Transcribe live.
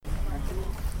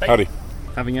Howdy.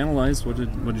 Having analyzed, what did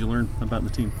you learn about the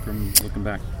team from looking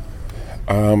back?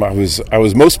 I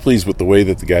was most pleased with the way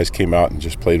that the guys came out and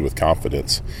just played with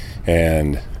confidence,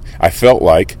 and I felt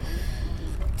like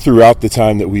throughout the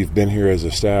time that we've been here as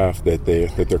a staff that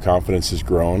their confidence has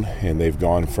grown, and they've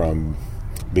gone from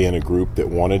being a group that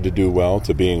wanted to do well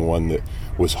to being one that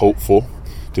was hopeful,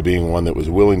 to being one that was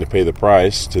willing to pay the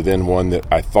price, to then one that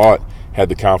I thought had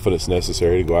the confidence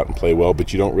necessary to go out and play well,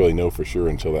 but you don't really know for sure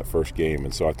until that first game.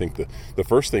 And so I think the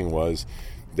first thing was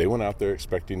they went out there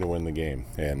expecting to win the game,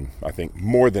 and I think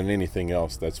more than anything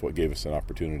else, that's what gave us an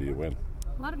opportunity to win.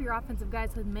 A lot of your offensive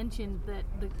guys had mentioned that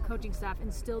the coaching staff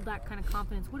instilled that kind of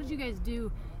confidence. What did you guys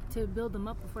do to build them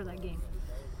up before that game?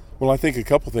 Well, I think a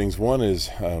couple things. One is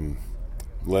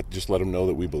let them know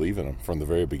that we believe in them from the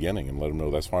very beginning, and let them know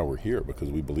that's why we're here,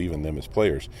 because we believe in them as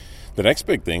players. The next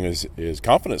big thing is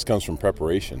confidence comes from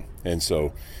preparation, and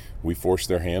so we forced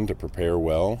their hand to prepare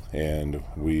well, and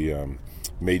we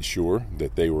made sure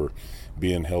that they were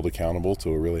being held accountable to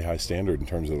a really high standard in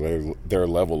terms of their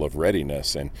level of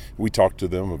readiness. And we talked to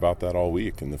them about that all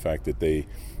week, and the fact that they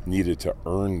needed to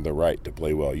earn the right to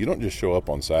play well. You don't just show up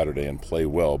on Saturday and play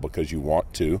well because you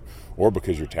want to or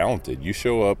because you're talented. You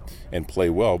show up and play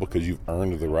well because you've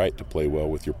earned the right to play well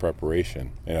with your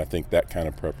preparation. And I think that kind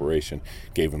of preparation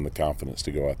gave them the confidence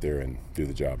to go out there and do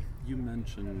the job. You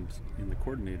mentioned in the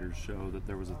coordinator's show that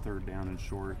there was a third down and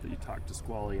short, that you talked to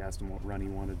Squally, asked him what run he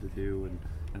wanted to do,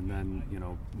 and then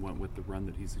went with the run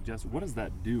that he suggested. What does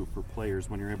that do for players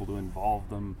when you're able to involve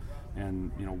them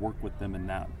and work with them in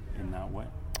that way?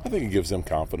 I think it gives them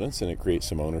confidence, and it creates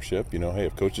some ownership. Hey,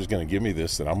 if coach is going to give me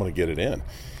this, then I'm going to get it in.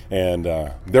 And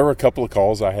there were a couple of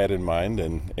calls I had in mind,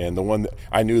 and the one that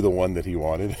I knew the one that he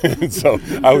wanted, and so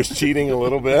I was cheating a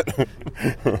little bit.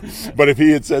 But if he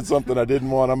had said something I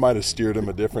didn't want, I might have steered him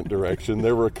a different direction.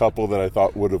 There were a couple that I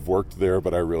thought would have worked there,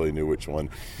 but I really knew which one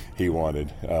he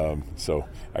wanted, so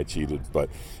I cheated.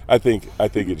 But I think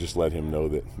it just let him know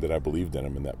that I believed in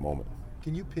him in that moment.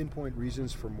 Can you pinpoint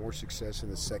reasons for more success in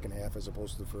the second half as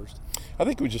opposed to the first? I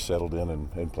think we just settled in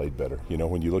and played better.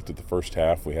 When you looked at the first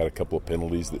half, we had a couple of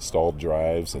penalties that stalled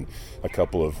drives and a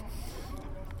couple of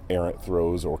errant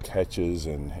throws or catches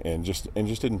and just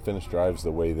didn't finish drives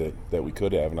the way that we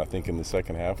could have. And I think in the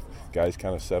second half, guys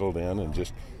kind of settled in and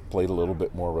just played a little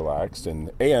bit more relaxed.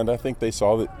 And I think they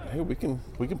saw that, hey, we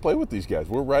can play with these guys.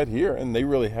 We're right here, and they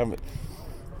really haven't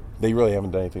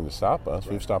done anything to stop us.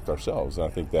 We've stopped ourselves, and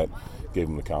I think that gave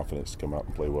them the confidence to come out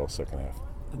and play well second half.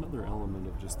 Another element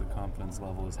of just the confidence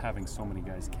level is having so many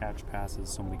guys catch passes,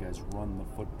 so many guys run the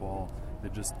football,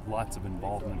 that just lots of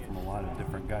involvement from a lot of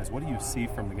different guys. What do you see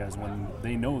from the guys when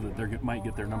they know that they might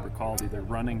get their number called, either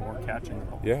running or catching the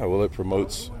ball? Yeah, well, it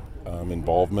promotes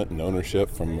involvement and ownership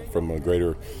from a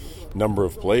greater number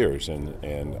of players,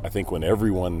 and I think when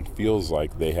everyone feels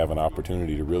like they have an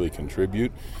opportunity to really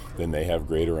contribute, then they have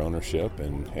greater ownership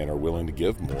and are willing to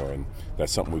give more. And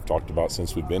that's something we've talked about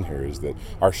since we've been here, is that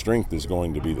our strength is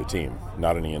going to be the team,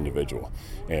 not any individual.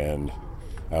 And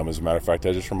as a matter of fact,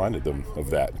 I just reminded them of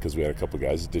that, because we had a couple of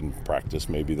guys that didn't practice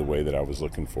maybe the way that I was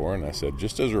looking for, and I said,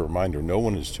 just as a reminder, no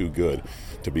one is too good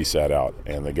to be sat out,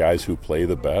 and the guys who play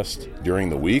the best during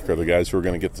the week are the guys who are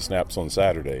going to get the snaps on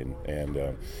Saturday.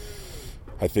 And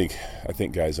I think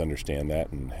guys understand that,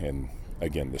 and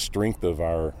again, the strength of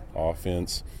our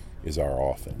offense is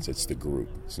our offense. It's the group.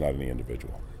 It's not any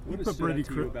individual. What has stood out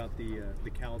to you about the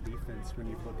Cal defense when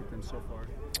you've looked at them so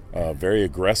far? Very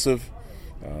aggressive,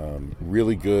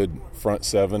 really good front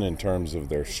seven in terms of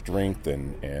their strength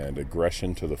and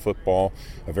aggression to the football.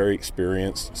 A very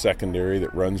experienced secondary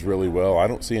that runs really well. I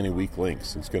don't see any weak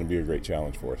links. It's going to be a great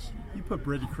challenge for us. You put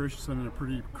Brady Christensen in a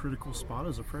pretty critical spot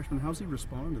as a freshman. How's he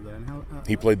responding to that? And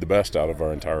he played the best out of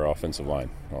our entire offensive line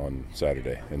on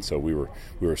Saturday, and so we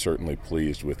were certainly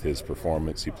pleased with his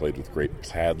performance. He played with great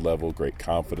pad level, great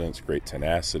confidence, great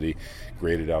tenacity,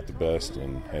 graded out the best,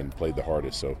 and played the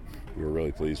hardest. So we were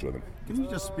really pleased with him. Can you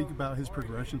just speak about his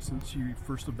progression since you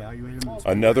first evaluated him?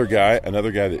 Another guy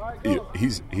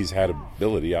that he's had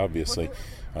ability, obviously.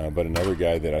 But another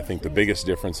guy that I think the biggest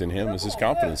difference in him is his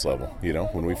confidence level.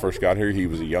 When we first got here, he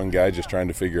was a young guy just trying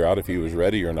to figure out if he was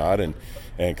ready or not, and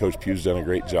Coach Pugh's done a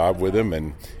great job with him,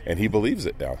 and he believes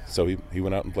it now. So he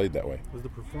went out and played that way. Was the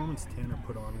performance Tanner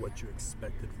put on what you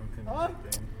expected from him in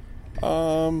that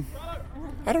game?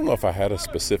 I don't know if I had a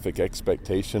specific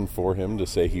expectation for him to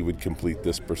say he would complete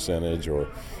this percentage or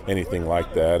anything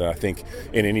like that. And I think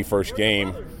in any first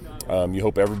game, you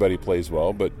hope everybody plays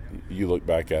well, but you look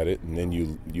back at it and then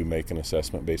you make an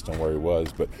assessment based on where he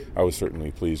was. But I was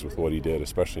certainly pleased with what he did,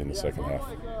 especially in the second half.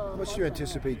 How much do you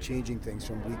anticipate changing things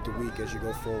from week to week as you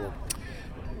go forward?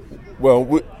 Well,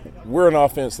 we're an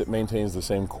offense that maintains the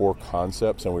same core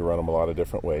concepts, and we run them a lot of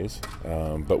different ways.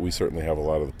 But we certainly have a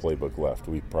lot of the playbook left.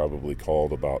 We probably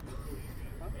called about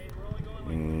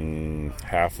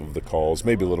half of the calls,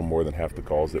 maybe a little more than half the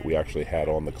calls that we actually had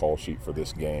on the call sheet for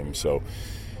this game. So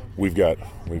we've got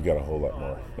a whole lot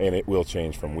more, and it will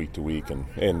change from week to week.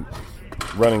 And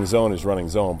running zone is running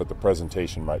zone, but the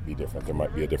presentation might be different. There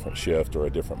might be a different shift or a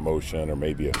different motion, or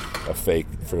maybe a fake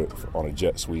on a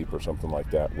jet sweep or something like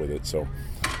that with it. So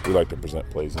we like to present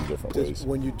plays in different ways.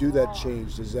 When you do that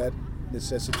change, does that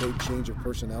necessitate change of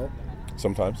personnel?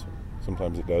 Sometimes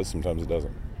it does. Sometimes it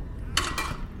doesn't.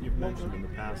 You've mentioned in the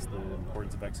past the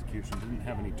importance of execution. Didn't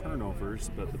have any turnovers,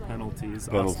 but the penalties.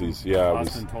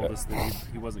 Austin told us that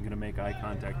he wasn't going to make eye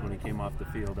contact when he came off the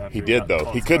field. After he did, though.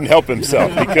 He couldn't help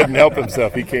himself.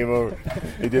 He came over.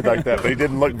 He did like that, but he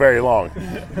didn't look very long.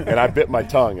 And I bit my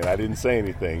tongue, and I didn't say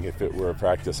anything. If it were a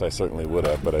practice, I certainly would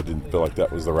have, but I didn't feel like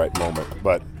that was the right moment.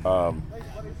 But, I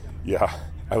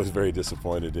was very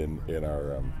disappointed in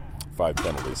our 5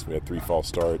 penalties. We had 3 false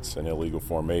starts, an illegal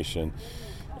formation,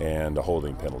 and a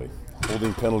holding penalty.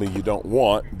 Holding penalty you don't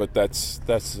want, but that's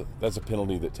a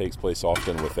penalty that takes place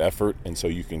often with effort, and so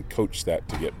you can coach that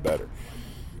to get better.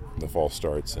 The false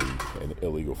starts and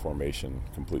illegal formation,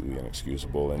 completely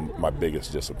inexcusable, and my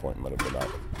biggest disappointment of the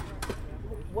night.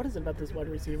 What is it about this wide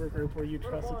receiver group where you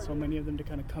trusted so many of them to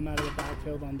kind of come out of the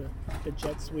backfield on the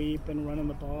jet sweep and running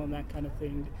the ball and that kind of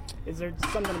thing? Is there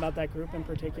something about that group in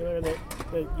particular that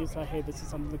you thought, hey, this is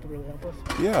something that could really help us?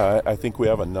 Yeah, I think we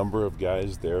have a number of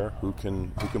guys there who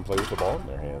can play with the ball in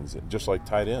their hands, just like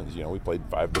tight ends. We played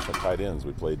 5 different tight ends.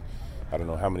 We played I don't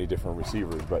know how many different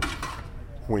receivers, but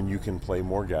when you can play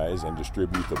more guys and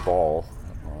distribute the ball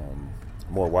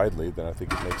more widely, then I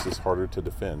think it makes us harder to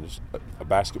defend. Just a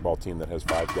basketball team that has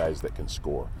 5 guys that can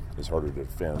score is harder to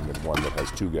defend than one that has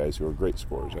 2 guys who are great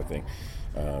scorers, I think.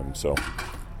 So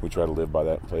we try to live by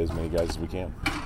that and play as many guys as we can.